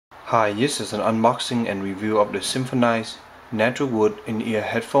Hi, this is an unboxing and review of the Symphonized natural wood in-ear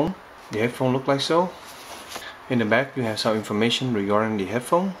headphone. The headphone look like so. In the back you have some information regarding the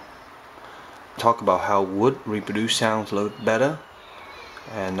headphone. Talk about how wood reproduce sounds a little better.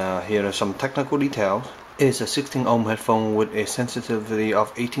 And here are some technical details. It is a 16 ohm headphone with a sensitivity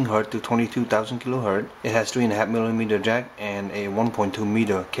of 18 Hz to 22,000 kHz. It has 3.5mm jack and a 1.2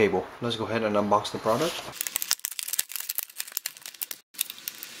 meter cable. Let's go ahead and unbox the product.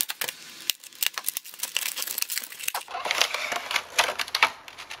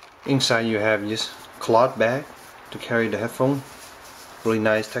 Inside you have this cloth bag to carry the headphone. Really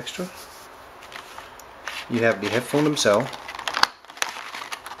nice texture. You have the headphone themselves,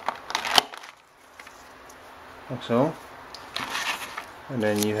 like so. And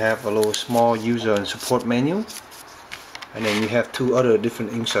then you have a little small user and support manual. And then you have two other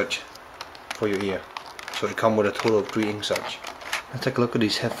different inserts for your ear. So it comes with a total of 3 inserts. Let's take a look at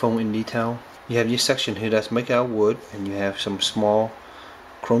this headphone in detail. You have this section here that's made out of wood, and you have some small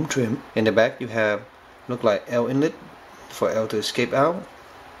chrome trim. In the back you have look like L inlet for L to escape out,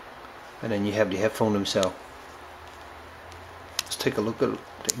 and then you have the headphone themselves. Let's take a look at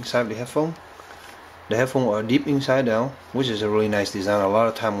the inside of the headphone. The headphones are deep inside down, which is a really nice design. A lot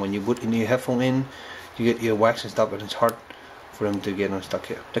of time when you put in your headphone in, you get earwax and stuff, and it's hard for them to get unstuck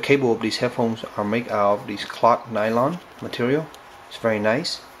here. The cable of these headphones are made out of this cloth nylon material. It's very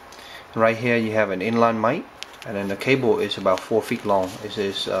nice. And right here you have an inline mic. And then the cable is about 4 feet long. This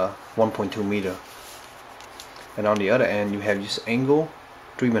is 1.2 meter. And on the other end you have this angle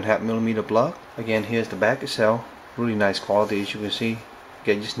 3.5mm plug. Again, here's the back itself. Really nice quality, as you can see.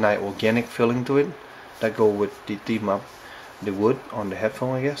 Get this nice organic feeling to it. That go with the theme of the wood on the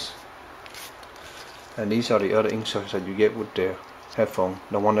headphone, I guess. And these are the other inserts that you get with the headphone.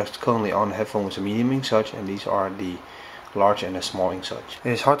 The one that's currently on the headphone is a medium insert, and these are the large and the small inserts.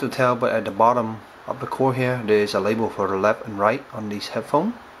 It's hard to tell, but at the bottom of the core here there is a label for the left and right on these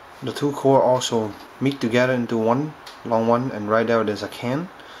headphones. The two core also meet together into one long one, and right there there's a can.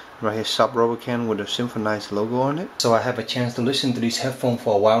 Right here, soft rubber can with a Symphonized logo on it. So I have a chance to listen to these headphones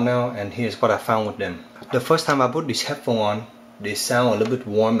for a while now, and here's what I found with them. The first time I put this headphone on, they sound a little bit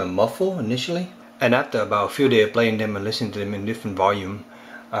warm and muffled initially, and after about a few days playing them and listening to them in different volume,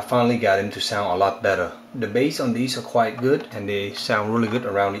 I finally got them to sound a lot better. The bass on these are quite good, and they sound really good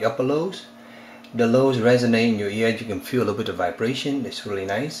around the upper lows. The lows resonate in your ear. You can feel a little bit of vibration. It's really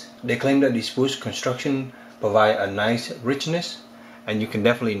nice. They claim that this wood construction provide a nice richness, and you can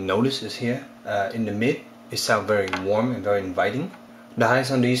definitely notice this here. In the mid, it sounds very warm and very inviting. The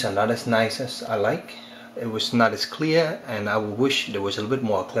highs on these are not as nice as I like. It was not as clear, and I would wish there was a little bit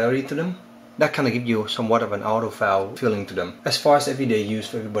more clarity to them. That kind of gives you somewhat of an audiophile feeling to them. As far as everyday use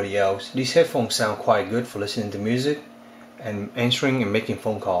for everybody else, these headphones sound quite good for listening to music and answering and making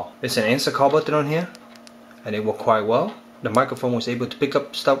phone call. There's an answer call button on here, and it worked quite well. The microphone was able to pick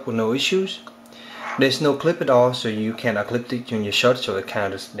up stuff with no issues. There's no clip at all, so you can clip it on your shirt, so it kind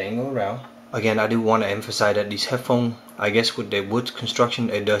of just dangle around. Again, I do want to emphasize that these headphones, I guess with the wood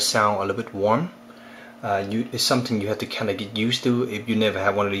construction, it does sound a little bit warm. It's something you have to kind of get used to if you never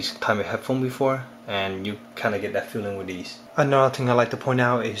had one of these type of headphones before, and you kind of get that feeling with these. Another thing I like to point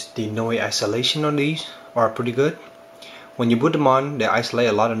out is the noise isolation on these are pretty good. When you put them on, they isolate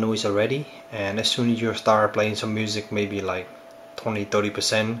a lot of noise already, and as soon as you start playing some music, maybe like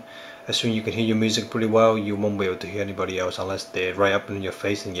 20-30%, as soon as you can hear your music pretty well, you won't be able to hear anybody else unless they're right up in your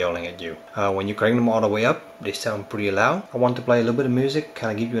face and yelling at you. When you crank them all the way up, they sound pretty loud. I want to play a little bit of music,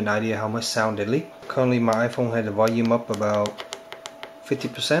 kind of give you an idea how much sound they leak. Currently my iPhone has the volume up about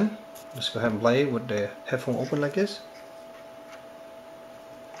 50%. Let's go ahead and play it with the headphone open like this.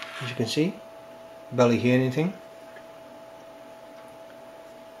 As you can see, barely hear anything.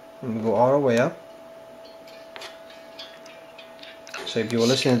 Let me go all the way up. So if you were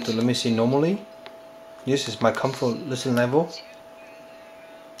listening to, let me see, normally, this is my comfort listening level.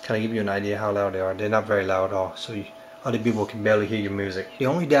 Kind of give you an idea how loud they are. They're not very loud at all, so other people can barely hear your music. The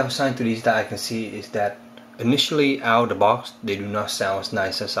only downside to these that I can see is that initially out of the box, they do not sound as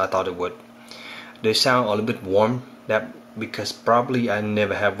nice as I thought it would. They sound a little bit warm, that because probably I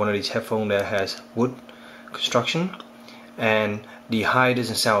never have one of these headphones that has wood construction, and the high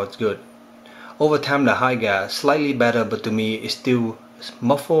doesn't sound as good. Over time the high got slightly better, but to me it's still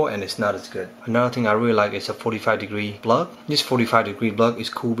muffled and it's not as good. Another thing I really like is a 45-degree plug. This 45-degree plug is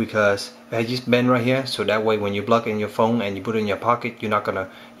cool because it has this bend right here, so that way when you plug in your phone and you put it in your pocket, you're not gonna,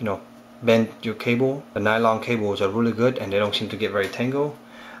 bend your cable. The nylon cables are really good and they don't seem to get very tangled.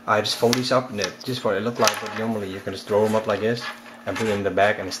 I just fold these up, and that's just what it looks like, but normally you can just throw them up like this and put it in the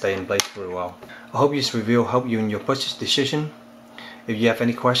bag and stay in place pretty well. I hope this review helped you in your purchase decision. If you have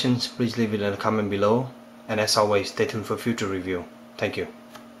any questions, please leave it in the comment below, and as always, stay tuned for future review. Thank you.